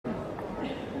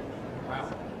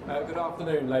Good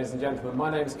afternoon, ladies and gentlemen. My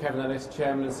name is Kevin Ellis,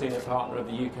 Chairman and Senior Partner of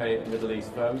the UK and Middle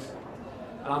East firms,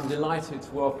 and I'm delighted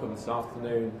to welcome this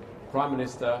afternoon Prime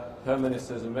Minister, her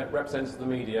ministers and representatives of the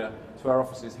media to our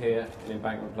offices here in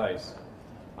Embankment Place.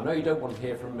 I know you don't want to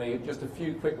hear from me, just a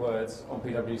few quick words on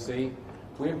PwC.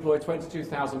 We employ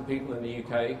 22,000 people in the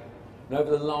UK, and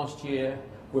over the last year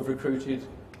we've recruited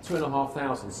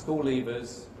 2,500 school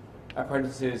leavers,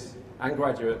 apprentices and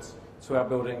graduates to our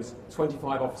building's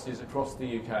 25 offices across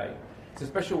the UK. It's a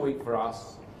special week for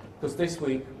us because this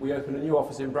week we open a new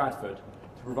office in Bradford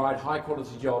to provide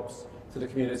high-quality jobs to the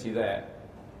community there.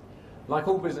 Like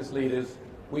all business leaders,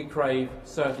 we crave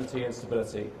certainty and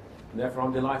stability, and therefore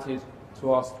I'm delighted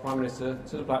to ask the Prime Minister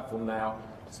to the platform now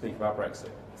to speak about Brexit.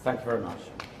 Thank you very much.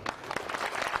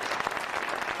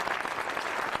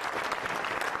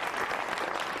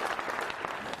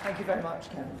 Thank you very much,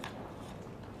 Kevin.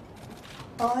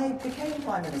 I became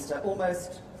Prime Minister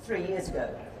almost 3 years ago,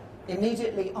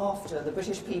 immediately after the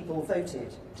British people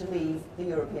voted to leave the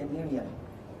European Union.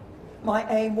 My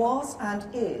aim was and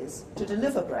is to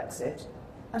deliver Brexit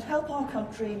and help our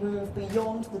country move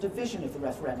beyond the division of the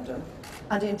referendum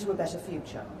and into a better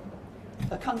future.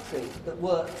 A country that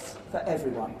works for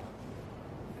everyone,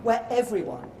 where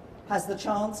everyone has the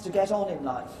chance to get on in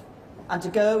life and to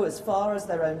go as far as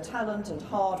their own talent and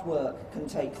hard work can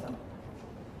take them.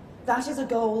 That is a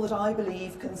goal that I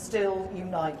believe can still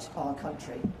unite our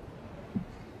country.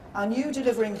 I knew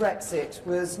delivering Brexit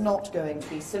was not going to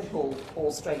be simple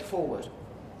or straightforward.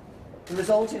 The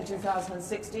result in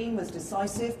 2016 was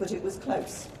decisive, but it was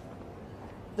close.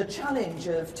 The challenge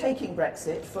of taking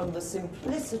Brexit from the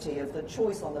simplicity of the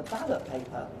choice on the ballot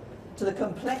paper to the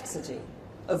complexity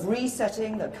of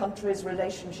resetting the country's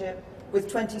relationship with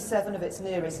 27 of its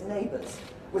nearest neighbours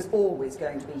was always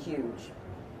going to be huge.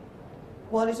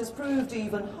 While it has proved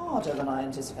even harder than I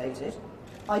anticipated,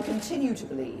 I continue to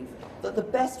believe that the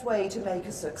best way to make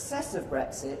a success of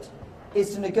Brexit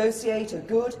is to negotiate a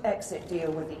good exit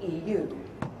deal with the EU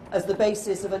as the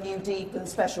basis of a new deep and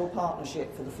special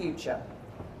partnership for the future.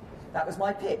 That was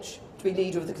my pitch to be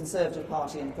leader of the Conservative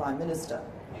Party and Prime Minister.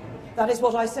 That is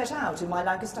what I set out in my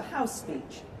Lancaster House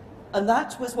speech, and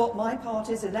that was what my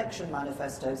party's election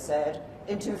manifesto said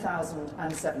in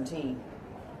 2017.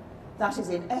 That is,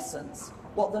 in essence,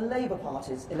 what the Labour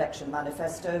Party's election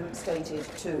manifesto stated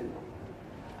too.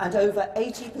 And over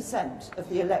 80% of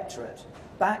the electorate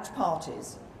backed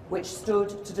parties which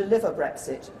stood to deliver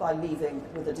Brexit by leaving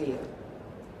with a deal.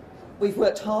 We've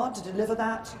worked hard to deliver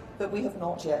that, but we have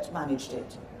not yet managed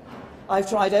it. I've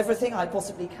tried everything I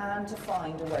possibly can to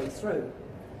find a way through.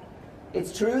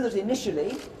 It's true that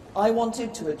initially I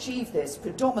wanted to achieve this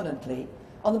predominantly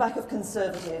on the back of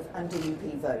Conservative and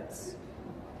DUP votes.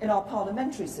 In our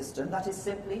parliamentary system, that is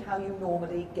simply how you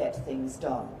normally get things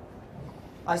done.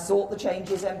 I sought the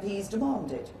changes MPs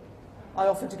demanded. I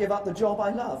offered to give up the job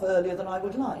I love earlier than I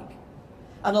would like.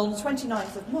 And on the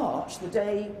 29th of March, the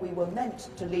day we were meant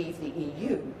to leave the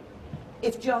EU,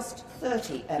 if just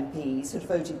 30 MPs had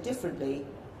voted differently,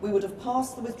 we would have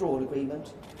passed the withdrawal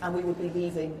agreement and we would be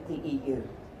leaving the EU.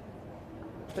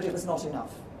 But it was not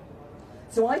enough.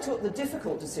 So I took the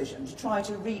difficult decision to try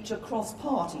to reach a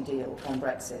cross-party deal on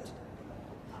Brexit.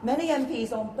 Many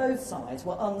MPs on both sides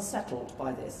were unsettled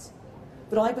by this,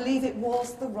 but I believe it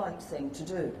was the right thing to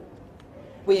do.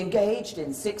 We engaged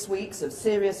in 6 weeks of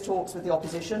serious talks with the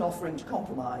opposition, offering to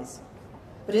compromise.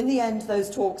 But in the end, those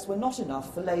talks were not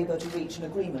enough for Labour to reach an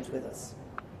agreement with us.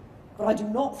 But I do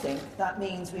not think that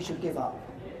means we should give up.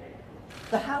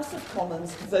 The House of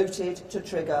Commons voted to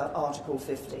trigger Article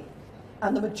 50.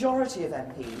 And the majority of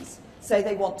MPs say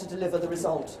they want to deliver the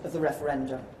result of the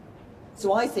referendum.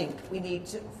 So I think we need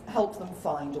to help them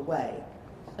find a way.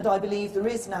 And I believe there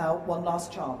is now one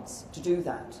last chance to do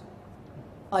that.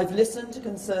 I've listened to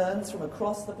concerns from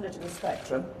across the political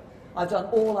spectrum. I've done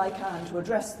all I can to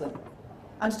address them.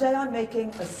 And today I'm making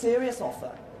a serious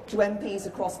offer to MPs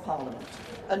across Parliament,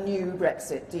 a new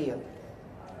Brexit deal.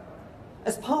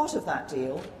 As part of that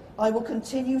deal, I will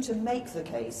continue to make the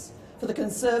case for the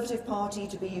Conservative Party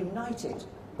to be united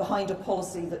behind a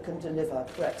policy that can deliver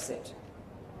Brexit.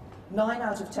 9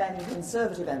 out of 10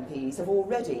 Conservative MPs have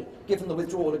already given the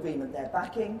withdrawal agreement their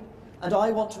backing, and I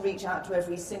want to reach out to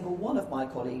every single one of my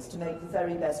colleagues to make the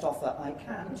very best offer I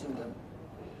can to them.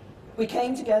 We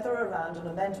came together around an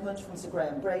amendment from Sir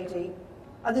Graham Brady,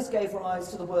 and this gave rise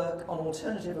to the work on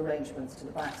alternative arrangements to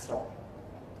the backstop.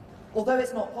 Although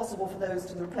it's not possible for those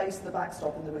to replace the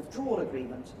backstop in the withdrawal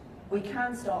agreement, we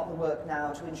can start the work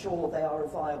now to ensure they are a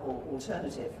viable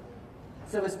alternative.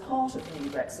 So as part of the new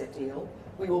Brexit deal,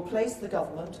 we will place the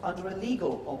government under a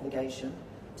legal obligation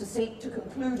to seek to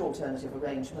conclude alternative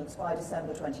arrangements by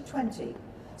December 2020,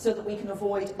 so that we can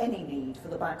avoid any need for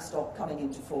the backstop coming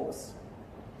into force.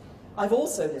 I've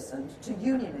also listened to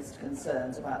unionist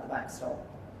concerns about the backstop,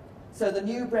 so the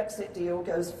new Brexit deal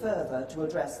goes further to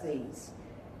address these.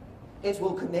 It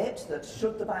will commit that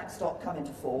should the backstop come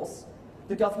into force,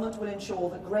 the government will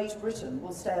ensure that Great Britain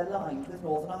will stay aligned with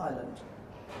Northern Ireland.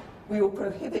 We will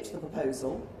prohibit the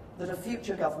proposal that a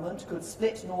future government could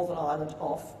split Northern Ireland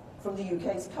off from the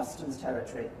UK's customs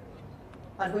territory.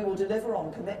 And we will deliver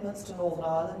on commitments to Northern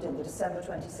Ireland in the December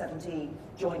 2017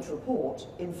 joint report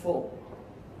in full.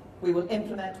 We will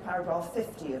implement paragraph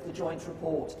 50 of the joint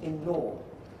report in law.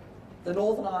 The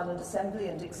Northern Ireland Assembly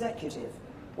and Executive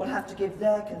will have to give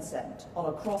their consent on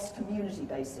a cross-community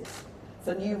basis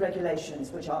for new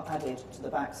regulations which are added to the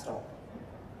backstop.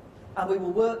 And we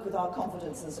will work with our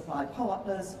confidence and supply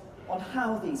partners on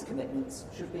how these commitments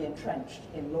should be entrenched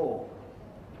in law.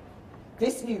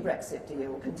 This new Brexit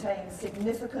deal contains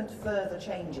significant further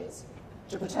changes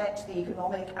to protect the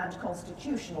economic and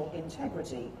constitutional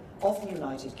integrity of the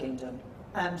United Kingdom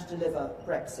and deliver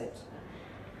Brexit.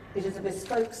 It is a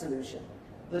bespoke solution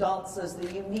that answers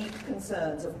the unique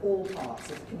concerns of all parts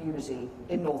of the community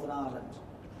in Northern Ireland.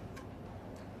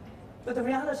 But the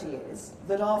reality is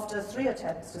that after 3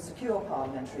 attempts to secure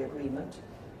parliamentary agreement,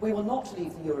 we will not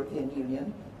leave the European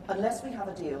Union unless we have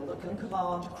a deal that can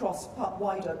command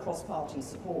wider cross-party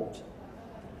support.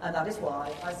 And that is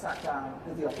why I sat down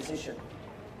with the opposition.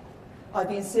 I've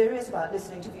been serious about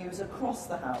listening to views across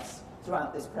the House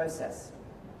throughout this process.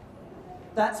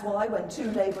 That's why when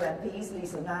 2 Labour MPs,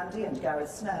 Lisa Nandy and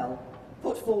Gareth Snell,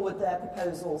 put forward their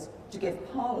proposals to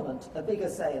give Parliament a bigger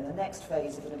say in the next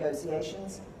phase of the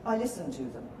negotiations, I listened to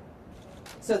them.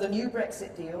 So the new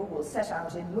Brexit deal will set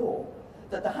out in law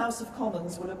that the House of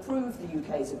Commons will approve the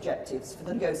UK's objectives for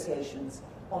the negotiations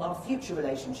on our future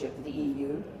relationship with the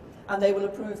EU, and they will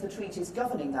approve the treaties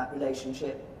governing that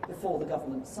relationship before the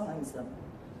government signs them.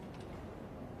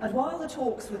 And while the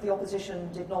talks with the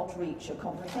opposition did not reach a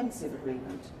comprehensive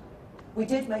agreement, we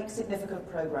did make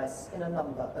significant progress in a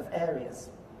number of areas,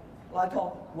 like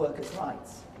on workers'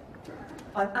 rights.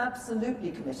 I'm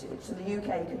absolutely committed to the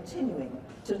UK continuing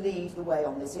to lead the way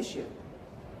on this issue,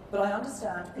 but I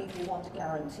understand people want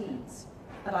guarantees,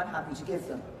 and I'm happy to give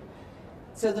them.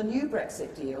 So the new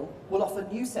Brexit deal will offer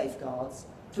new safeguards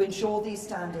to ensure these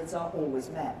standards are always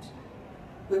met.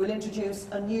 We will introduce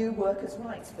a new workers'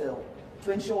 rights bill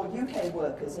to ensure UK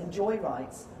workers enjoy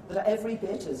rights that are every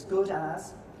bit as good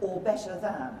as or better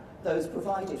than those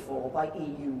provided for by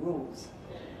EU rules.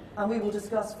 And we will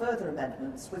discuss further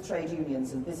amendments with trade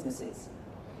unions and businesses.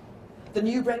 The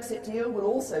new Brexit deal will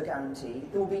also guarantee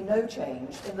there will be no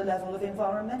change in the level of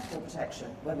environmental protection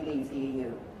when we leave the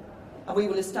EU. And we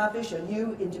will establish a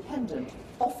new independent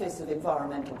Office of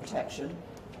Environmental Protection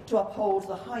to uphold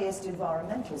the highest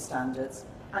environmental standards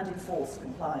and enforce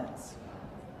compliance.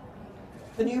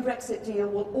 The new Brexit deal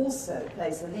will also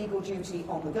place a legal duty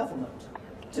on the government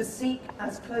to seek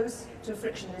as close to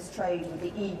frictionless trade with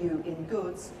the EU in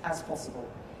goods as possible,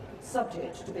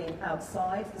 subject to being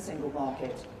outside the single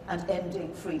market and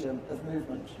ending freedom of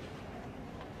movement.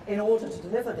 In order to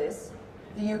deliver this,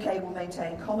 the UK will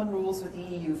maintain common rules with the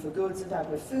EU for goods and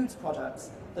agri-foods products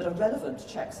that are relevant to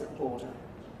checks at the border.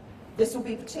 This will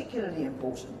be particularly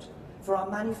important for our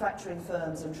manufacturing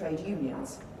firms and trade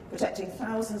unions, protecting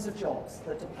thousands of jobs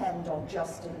that depend on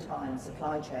just-in-time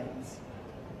supply chains.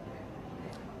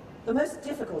 The most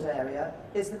difficult area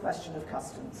is the question of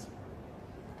customs.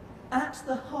 At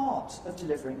the heart of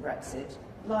delivering Brexit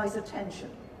lies a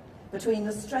tension between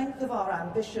the strength of our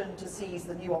ambition to seize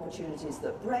the new opportunities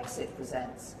that Brexit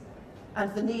presents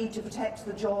and the need to protect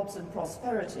the jobs and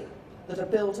prosperity that are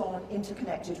built on an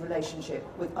interconnected relationship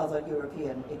with other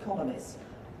European economies.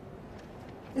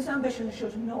 This ambition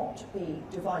should not be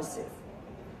divisive.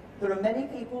 There are many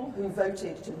people who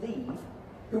voted to leave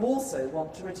who also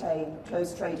want to retain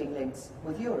close trading links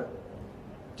with Europe,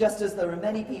 just as there are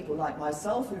many people like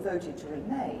myself who voted to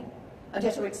remain and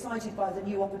yet are excited by the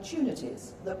new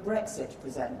opportunities that Brexit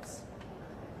presents.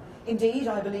 Indeed,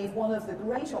 I believe one of the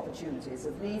great opportunities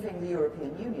of leaving the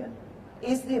European Union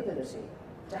is the ability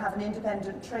to have an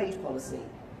independent trade policy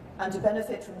and to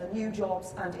benefit from the new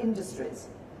jobs and industries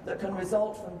that can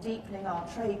result from deepening our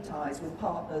trade ties with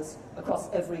partners across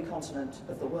every continent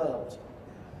of the world.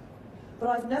 But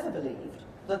I've never believed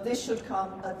that this should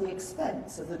come at the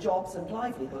expense of the jobs and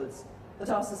livelihoods that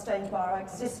are sustained by our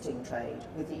existing trade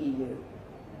with the EU.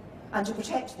 And to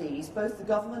protect these, both the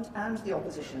government and the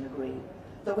opposition agree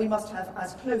that we must have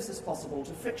as close as possible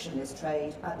to frictionless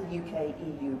trade at the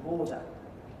UK-EU border.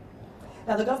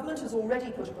 Now, the government has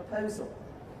already put a proposal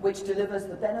which delivers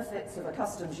the benefits of a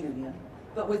customs union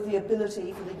but with the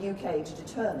ability for the UK to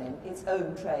determine its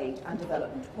own trade and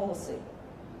development policy.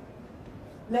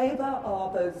 Labour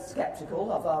are both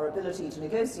sceptical of our ability to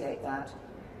negotiate that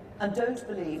and don't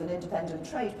believe an independent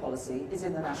trade policy is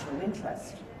in the national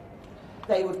interest.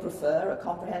 They would prefer a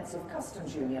comprehensive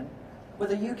customs union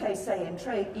with a UK say in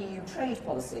EU trade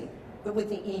policy, but with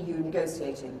the EU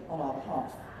negotiating on our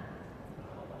behalf.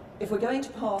 If we're going to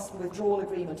pass the Withdrawal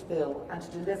Agreement Bill and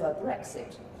to deliver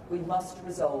Brexit, we must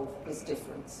resolve this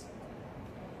difference.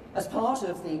 As part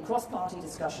of the cross-party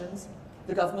discussions,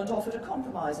 the government offered a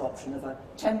compromise option of a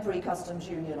temporary customs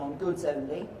union on goods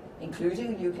only,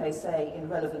 including a UK say in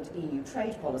relevant EU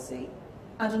trade policy,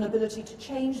 and an ability to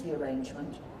change the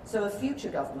arrangement so a future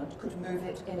government could move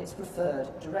it in its preferred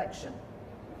direction.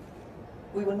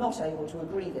 We were not able to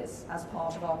agree this as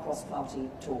part of our cross-party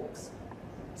talks.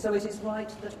 So it is right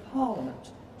that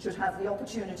Parliament should have the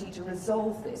opportunity to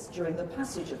resolve this during the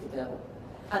passage of the bill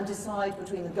and decide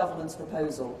between the government's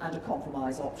proposal and a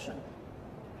compromise option.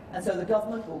 And so the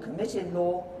government will commit in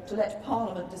law to let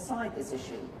Parliament decide this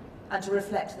issue and to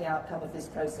reflect the outcome of this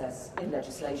process in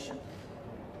legislation.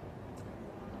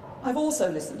 I've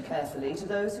also listened carefully to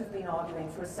those who've been arguing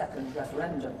for a second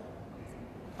referendum.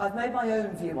 I've made my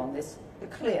own view on this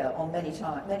clear on many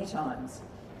times.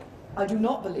 I do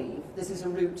not believe this is a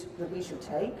route that we should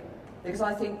take, because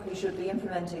I think we should be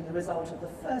implementing the result of the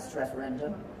first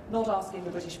referendum, not asking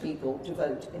the British people to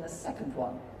vote in a second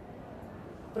one.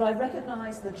 But I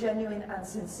recognise the genuine and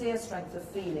sincere strength of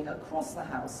feeling across the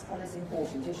House on this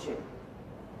important issue.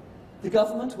 The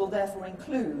government will therefore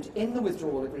include in the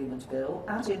Withdrawal Agreement Bill,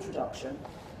 at introduction,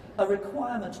 a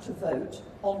requirement to vote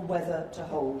on whether to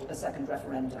hold a second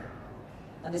referendum.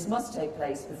 And this must take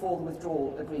place before the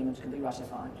withdrawal agreement can be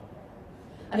ratified.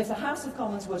 And if the House of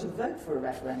Commons were to vote for a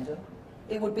referendum,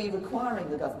 it would be requiring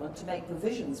the government to make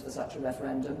provisions for such a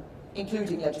referendum,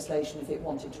 including legislation if it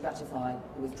wanted to ratify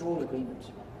the withdrawal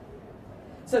agreement.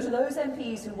 So to those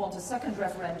MPs who want a second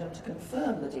referendum to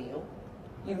confirm the deal,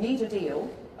 you need a deal,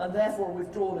 and therefore a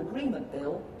withdrawal agreement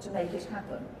bill, to make it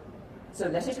happen. So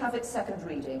let it have its second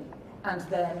reading, and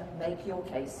then make your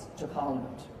case to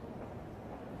Parliament.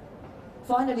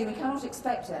 Finally, we cannot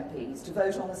expect MPs to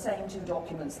vote on the same two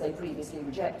documents they previously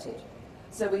rejected,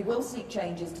 so we will seek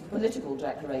changes to the political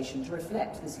declaration to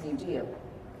reflect this new deal.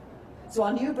 So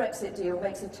our new Brexit deal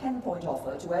makes a 10-point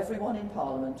offer to everyone in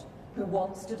Parliament who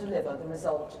wants to deliver the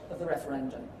result of the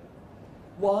referendum.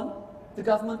 1, the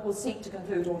government will seek to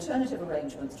conclude alternative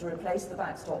arrangements to replace the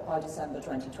backstop by December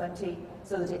 2020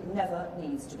 so that it never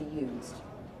needs to be used.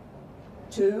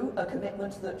 2, a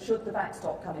commitment that should the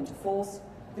backstop come into force,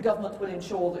 the government will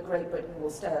ensure that Great Britain will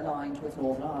stay aligned with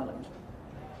Northern Ireland.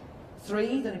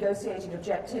 3, the negotiating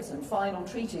objectives and final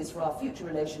treaties for our future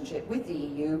relationship with the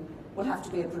EU will have to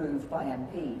be approved by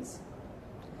MPs.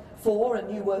 4,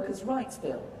 a new workers' rights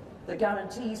bill that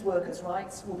guarantees workers'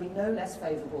 rights will be no less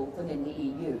favourable than in the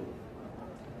EU.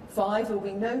 5, there will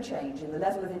be no change in the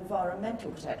level of environmental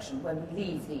protection when we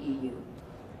leave the EU.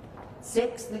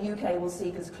 6, the UK will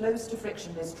seek as close to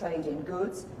frictionless trade in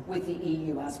goods with the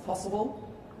EU as possible,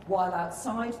 while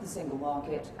outside the single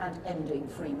market and ending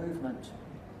free movement.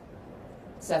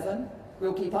 7,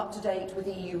 we'll keep up to date with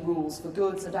EU rules for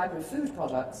goods and agri-food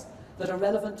products that are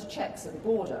relevant to checks at the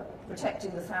border,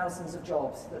 protecting the thousands of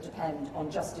jobs that depend on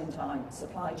just-in-time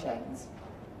supply chains.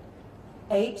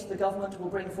 8, the government will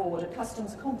bring forward a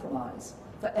customs compromise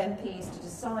for MPs to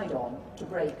decide on to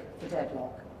break the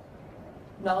deadlock.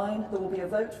 9, there will be a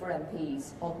vote for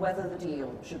MPs on whether the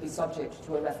deal should be subject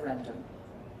to a referendum.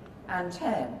 And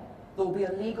 10, there will be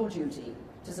a legal duty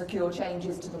to secure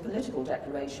changes to the political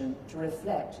declaration to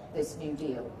reflect this new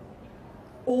deal.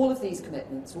 All of these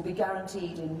commitments will be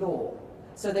guaranteed in law,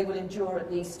 so they will endure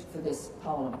at least for this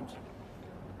Parliament.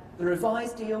 The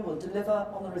revised deal will deliver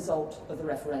on the result of the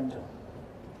referendum.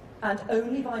 And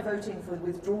only by voting for the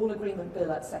Withdrawal Agreement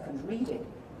Bill at second reading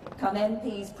can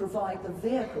MPs provide the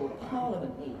vehicle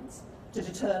Parliament needs to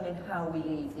determine how we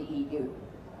leave the EU.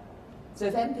 So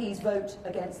if MPs vote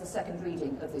against the second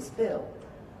reading of this bill,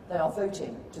 they are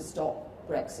voting to stop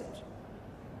Brexit.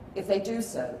 If they do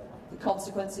so, the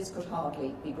consequences could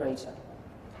hardly be greater.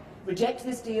 Reject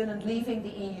this deal and leaving the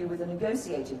EU with a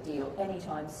negotiated deal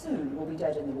anytime soon will be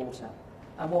dead in the water.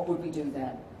 And what would we do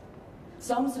then?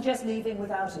 Some suggest leaving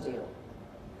without a deal.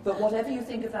 But whatever you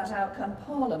think of that outcome,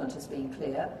 Parliament has been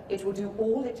clear it will do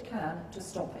all it can to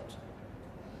stop it.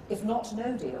 If not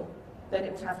no deal, then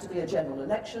it would have to be a general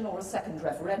election or a second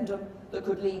referendum that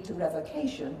could lead to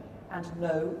revocation and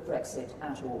no Brexit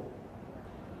at all.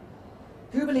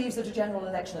 Who believes that a general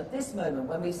election at this moment,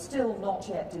 when we've still not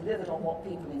yet delivered on what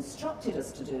people instructed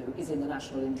us to do, is in the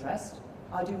national interest?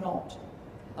 I do not.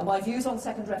 And my views on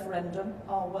second referendum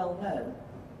are well known.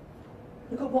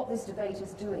 Look at what this debate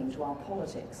is doing to our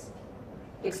politics.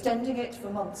 Extending it for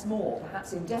months more,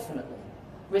 perhaps indefinitely,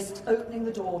 risks opening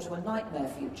the door to a nightmare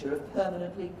future of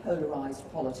permanently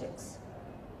polarised politics.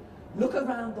 Look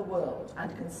around the world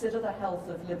and consider the health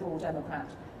of liberal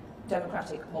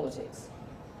democratic politics.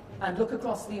 And look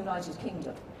across the United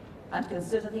Kingdom and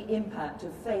consider the impact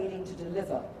of failing to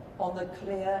deliver on the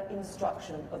clear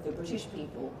instruction of the British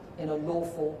people in a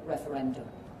lawful referendum.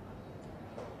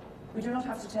 We do not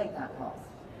have to take that path.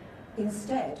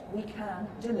 Instead, we can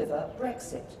deliver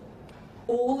Brexit.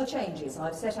 All the changes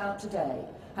I've set out today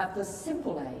have the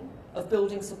simple aim of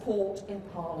building support in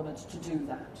Parliament to do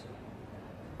that.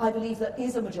 I believe there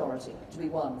is a majority to be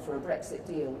won for a Brexit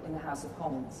deal in the House of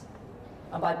Commons.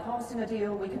 And by passing a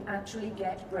deal, we can actually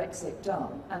get Brexit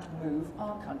done and move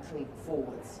our country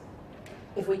forwards.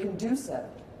 If we can do so,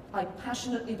 I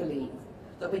passionately believe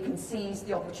that we can seize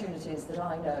the opportunities that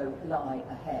I know lie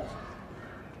ahead.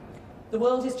 The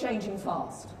world is changing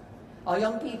fast. Our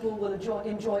young people will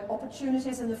enjoy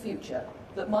opportunities in the future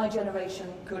that my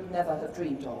generation could never have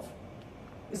dreamed of.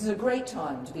 This is a great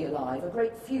time to be alive. A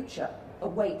great future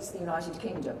awaits the United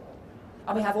Kingdom.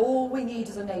 And we have all we need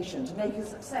as a nation to make a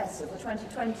success of the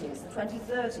 2020s, the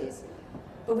 2030s.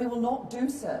 But we will not do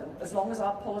so as long as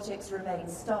our politics remain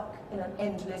stuck in an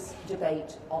endless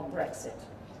debate on Brexit.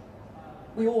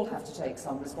 We all have to take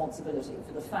some responsibility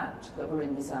for the fact that we're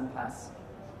in this impasse.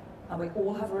 And we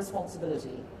all have a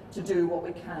responsibility to do what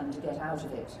we can to get out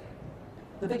of it.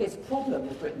 The biggest problem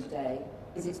with Britain today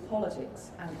is its politics,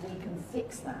 and we can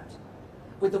fix that.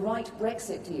 With the right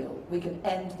Brexit deal, we can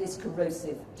end this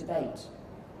corrosive debate.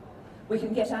 We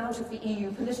can get out of the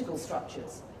EU political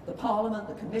structures, the Parliament,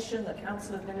 the Commission, the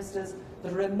Council of Ministers,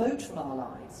 that are remote from our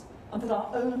lives, and put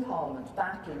our own Parliament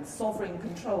back in sovereign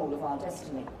control of our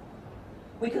destiny.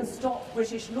 We can stop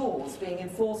British laws being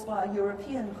enforced by a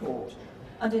European court,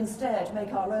 and instead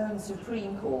make our own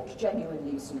Supreme Court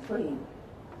genuinely supreme.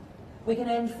 We can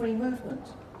end free movement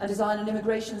and design an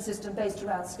immigration system based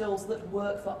around skills that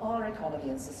work for our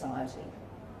economy and society.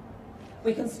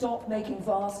 We can stop making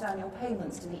vast annual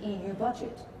payments to the EU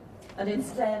budget and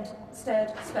instead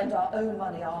spend our own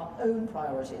money, our own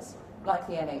priorities, like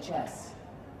the NHS.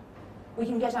 We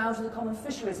can get out of the common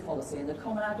fisheries policy and the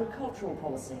common agricultural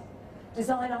policy,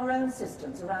 design our own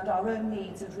systems around our own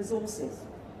needs and resources.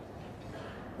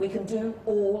 We can do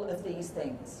all of these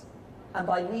things. And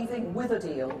by leaving with a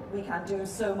deal, we can do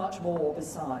so much more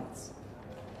besides.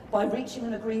 By reaching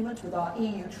an agreement with our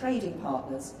EU trading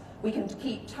partners, we can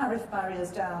keep tariff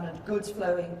barriers down and goods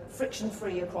flowing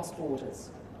friction-free across borders,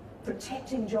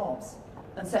 protecting jobs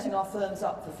and setting our firms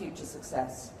up for future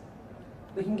success.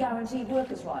 We can guarantee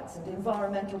workers' rights and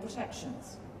environmental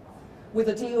protections. With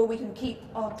a deal, we can keep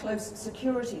our close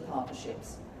security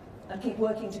partnerships and keep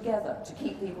working together to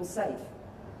keep people safe.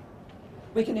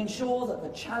 We can ensure that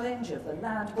the challenge of the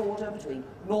land border between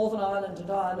Northern Ireland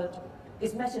and Ireland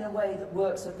is met in a way that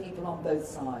works for people on both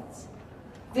sides.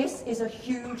 This is a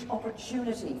huge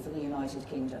opportunity for the United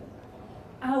Kingdom.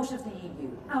 Out of the EU,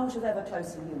 out of ever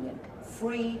closer union,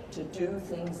 free to do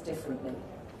things differently.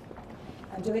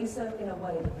 And doing so in a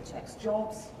way that protects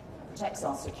jobs, protects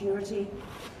our security,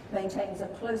 maintains a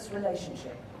close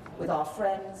relationship with our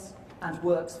friends, and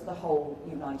works for the whole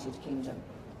United Kingdom.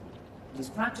 It is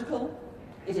practical,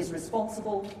 it is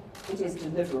responsible, it is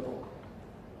deliverable.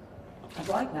 And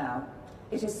right now,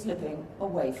 it is slipping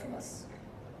away from us.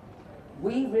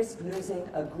 We risk losing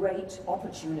a great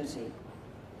opportunity.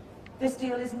 This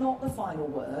deal is not the final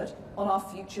word on our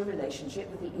future relationship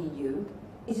with the EU.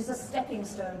 It is a stepping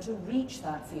stone to reach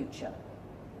that future.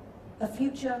 A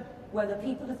future where the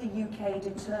people of the UK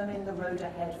determine the road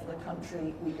ahead for the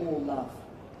country we all love.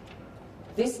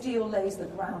 This deal lays the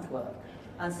groundwork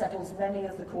and settles many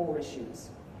of the core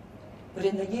issues. But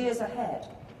in the years ahead,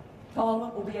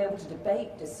 Parliament will be able to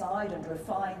debate, decide and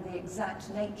refine the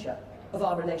exact nature of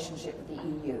our relationship with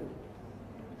the EU.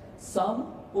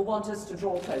 Some will want us to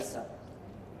draw closer.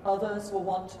 Others will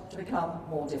want to become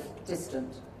more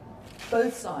distant.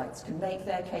 Both sides can make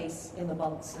their case in the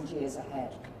months and years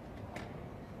ahead.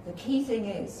 The key thing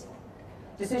is,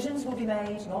 decisions will be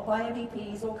made not by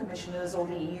MEPs or commissioners or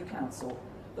the EU Council,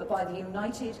 but by the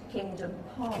United Kingdom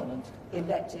Parliament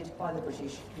elected by the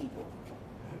British people.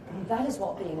 That is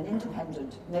what being an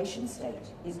independent nation-state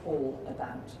is all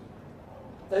about.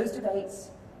 Those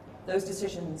debates, those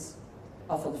decisions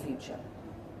are for the future.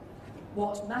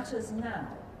 What matters now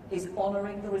is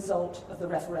honouring the result of the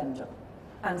referendum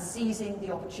and seizing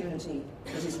the opportunity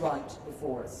that is right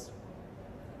before us.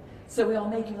 So we are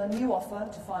making a new offer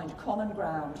to find common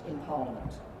ground in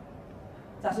Parliament.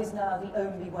 That is now the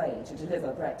only way to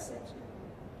deliver Brexit.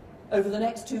 Over the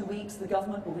next 2 weeks, the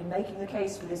government will be making the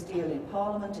case for this deal in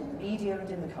Parliament, in the media and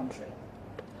in the country,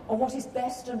 on what is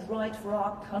best and right for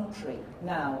our country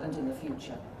now and in the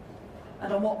future,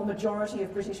 and on what the majority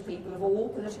of British people of all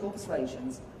political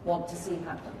persuasions want to see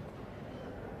happen.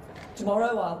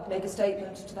 Tomorrow I'll make a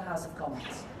statement to the House of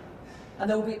Commons, and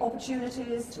there will be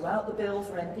opportunities throughout the bill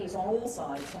for MPs on all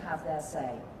sides to have their say.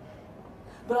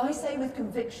 But I say with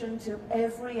conviction to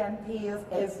every MP of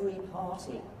every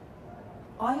party,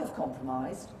 I have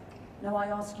compromised, now I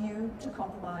ask you to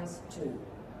compromise too.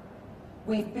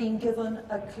 We've been given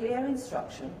a clear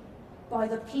instruction by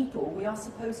the people we are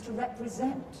supposed to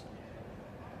represent.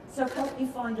 So help me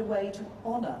find a way to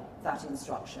honour that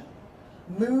instruction,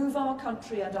 move our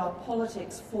country and our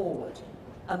politics forward,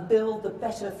 and build the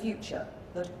better future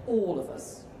that all of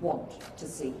us want to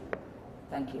see.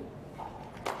 Thank you.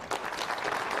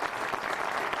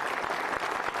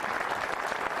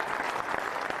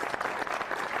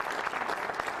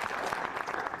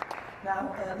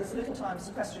 Now, there's little time for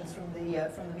some questions from the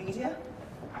media.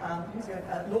 Who's going?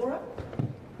 Laura?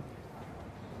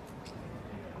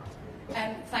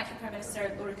 Thank you, Prime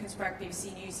Minister. Laura Kunsberg,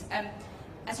 BBC News.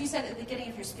 As you said at the beginning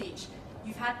of your speech,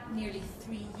 you've had nearly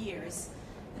 3 years,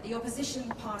 but the opposition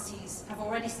parties have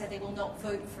already said they will not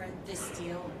vote for this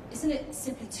deal. Isn't it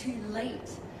simply too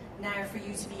late now for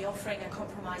you to be offering a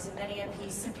compromise, and many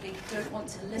MPs simply don't want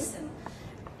to listen?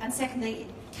 And secondly,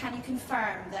 can you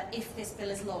confirm that if this bill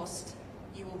is lost,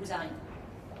 you will resign?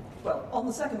 Well, on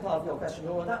the second part of your question,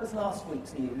 Laura, that was last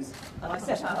week's news, and I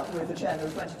set out with the chairman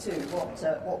of 22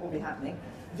 what will be happening.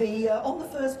 On the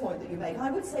first point that you make, I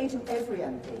would say to every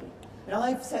MP, and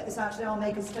I've set this out today, I'll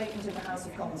make a statement in the House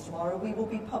of Commons tomorrow, we will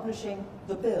be publishing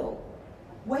the bill.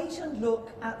 Wait and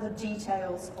look at the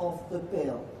details of the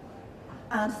bill,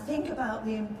 and think about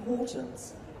the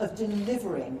importance of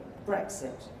delivering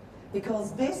Brexit,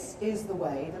 because this is the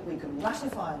way that we can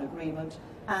ratify an agreement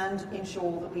and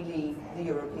ensure that we leave the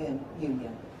European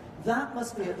Union. That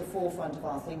must be at the forefront of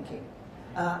our thinking.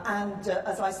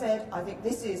 As I said, I think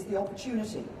this is the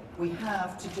opportunity we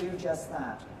have to do just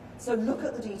that. So look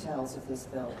at the details of this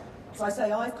bill. As I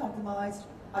say, I've compromised.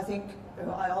 I think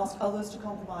I ask others to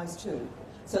compromise too,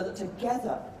 so that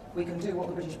together we can do what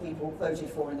the British people voted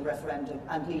for in the referendum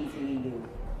and leave the EU.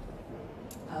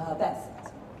 Beth.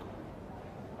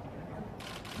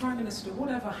 Prime Minister,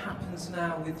 whatever happens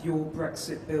now with your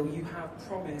Brexit bill, you have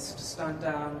promised to stand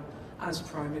down as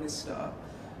Prime Minister.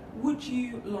 Would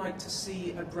you like to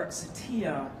see a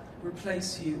Brexiteer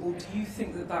replace you, or do you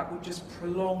think that that would just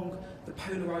prolong the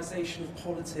polarisation of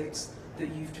politics that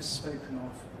you've just spoken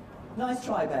of? Nice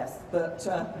try, Beth, but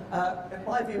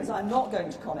my view is I'm not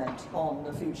going to comment on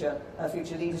the future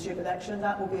leadership election.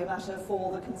 That will be a matter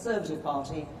for the Conservative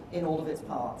Party in all of its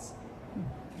parts.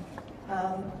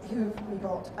 Who have we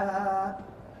got?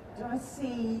 Did I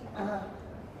see?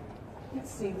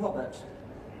 Let's see, Robert.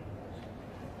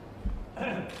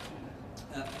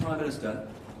 Prime Minister,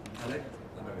 Alec,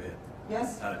 I'm over here.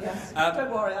 Yes, Alec. yes.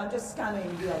 Don't worry, I'm just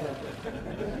scanning the other.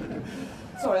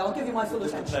 Sorry, I'll give you my full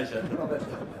attention. Pleasure, Robert.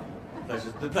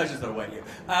 The pleasures that await you.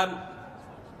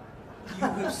 You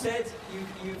have said,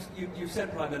 you've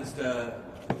said, Prime Minister,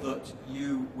 that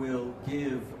you will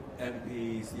give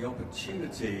MPs the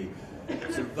opportunity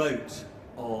to vote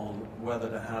on whether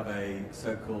to have a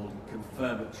so-called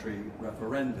confirmatory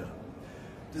referendum.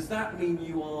 Does that mean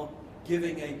you are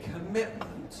giving a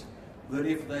commitment that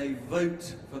if they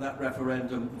vote for that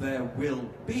referendum, there will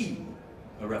be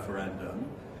a referendum?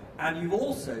 And you've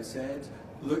also said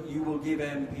that you will give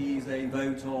MPs a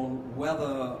vote on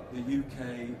whether the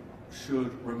UK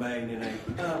should remain in a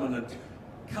permanent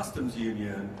customs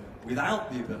union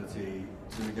without the ability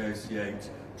to negotiate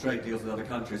trade deals with other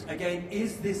countries. Again,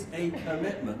 is this a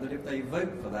commitment that if they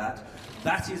vote for that,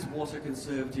 that is what a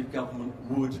Conservative government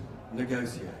would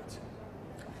negotiate?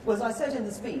 Well, as I said in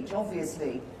the speech,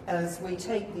 obviously, as we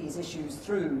take these issues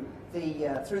through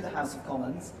the House of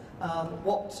Commons,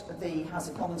 what the House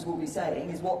of Commons will be saying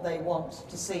is what they want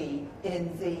to see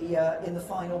in the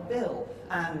final bill.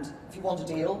 And if you want a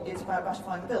deal, it's about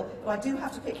ratifying the bill. But I do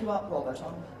have to pick you up, Robert,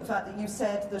 on the fact that you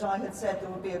said that I had said there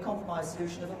would be a compromise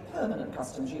solution of a permanent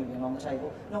customs union on the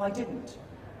table. No, I didn't.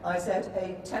 I said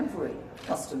a temporary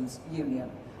customs union,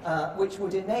 which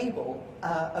would enable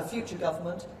a future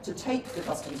government to take the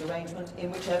customs arrangement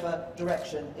in whichever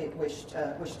direction it wished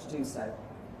to do so.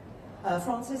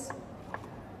 Francis?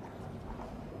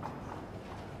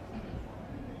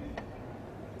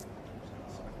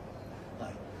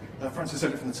 Francis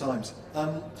Elliott from The Times.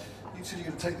 You said you're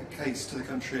going to take the case to the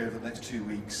country over the next 2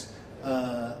 weeks. There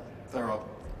are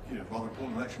rather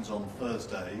important elections on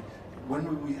Thursday. when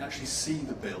will we actually see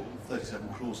the bill, 37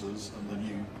 clauses, and the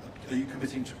new? Are you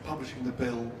committing to publishing the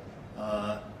bill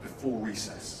before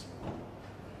recess?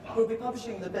 We'll be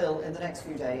publishing the bill in the next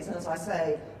few days, and as I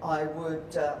say, I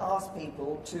would ask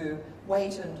people to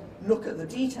wait and look at the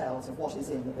details of what is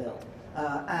in the bill.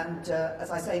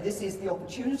 As I say, this is the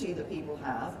opportunity that people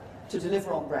have to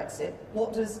deliver on Brexit.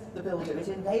 What does the bill do? It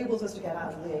enables us to get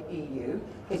out of the EU.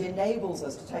 It enables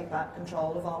us to take back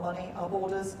control of our money, our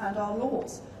borders, and our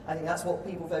laws. I think that's what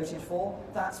people voted for.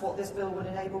 That's what this bill would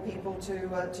enable people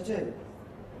to do.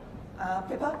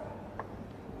 Pippa?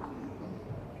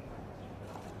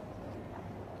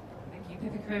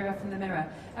 Pippa Carrera from the Mirror.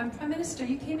 Prime Minister,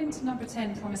 you came into number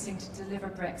 10 promising to deliver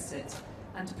Brexit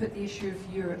and to put the issue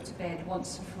of Europe to bed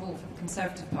once and for all for the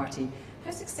Conservative Party.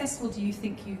 How successful do you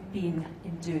think you've been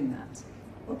in doing that?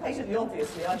 Well, patently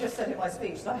obviously, I just said in my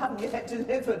speech that I haven't yet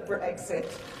delivered Brexit.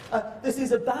 This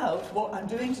is about, what I'm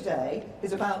doing today,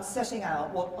 is about setting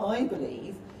out what I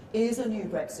believe is a new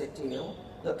Brexit deal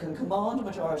that can command a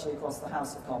majority across the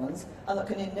House of Commons and that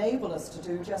can enable us to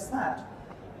do just that.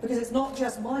 Because it's not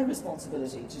just my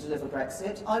responsibility to deliver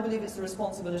Brexit, I believe it's the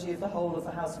responsibility of the whole of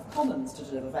the House of Commons to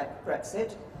deliver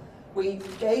Brexit. We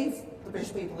gave the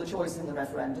British people the choice in the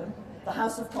referendum. The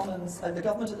House of Commons, the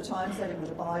government at the time said it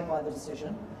would abide by the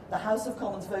decision. The House of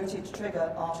Commons voted to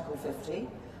trigger Article 50.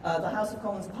 The House of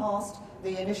Commons passed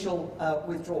the initial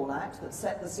Withdrawal Act that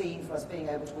set the scene for us being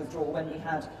able to withdraw when we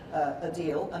had a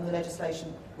deal, and the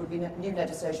legislation would be, new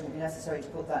legislation would be necessary to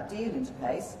put that deal into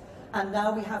place. And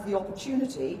now we have the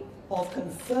opportunity of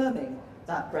confirming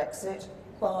that Brexit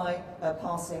by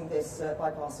passing this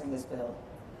bill.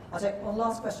 I'll take one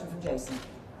last question from Jason.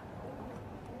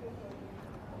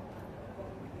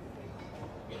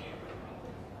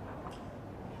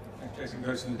 Thanks, Jason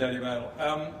Gross from the Daily Mail.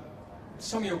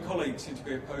 Some of your colleagues seem to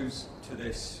be opposed to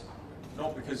this,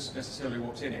 not because necessarily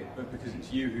what's in it, but because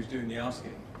it's you who's doing the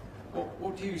asking.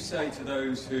 What do you say to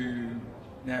those who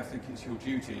now think it's your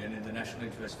duty and in the national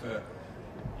interest for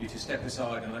you to step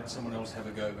aside and let someone else have a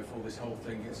go before this whole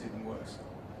thing gets even worse?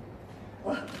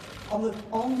 Well,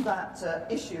 on that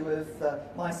issue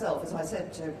of myself, as I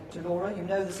said to Laura, you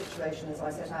know the situation as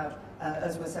I set out,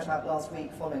 as was set out last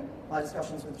week following my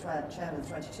discussions with the chairman of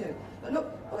 22. But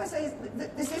look, what I say is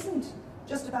this isn't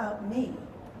just about me.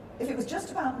 If it was just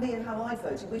about me and how I'd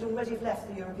voted, we'd already have left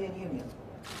the European Union.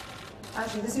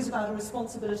 Actually, this is about a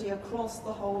responsibility across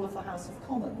the whole of the House of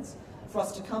Commons for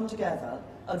us to come together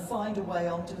and find a way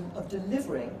of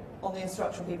delivering on the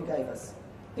instruction people gave us.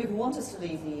 People want us to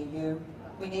leave the EU,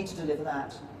 we need to deliver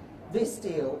that. This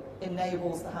deal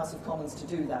enables the House of Commons to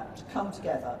do that, to come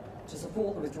together, to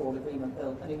support the withdrawal agreement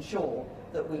bill and ensure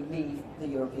that we leave the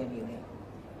European Union.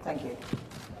 Thank you.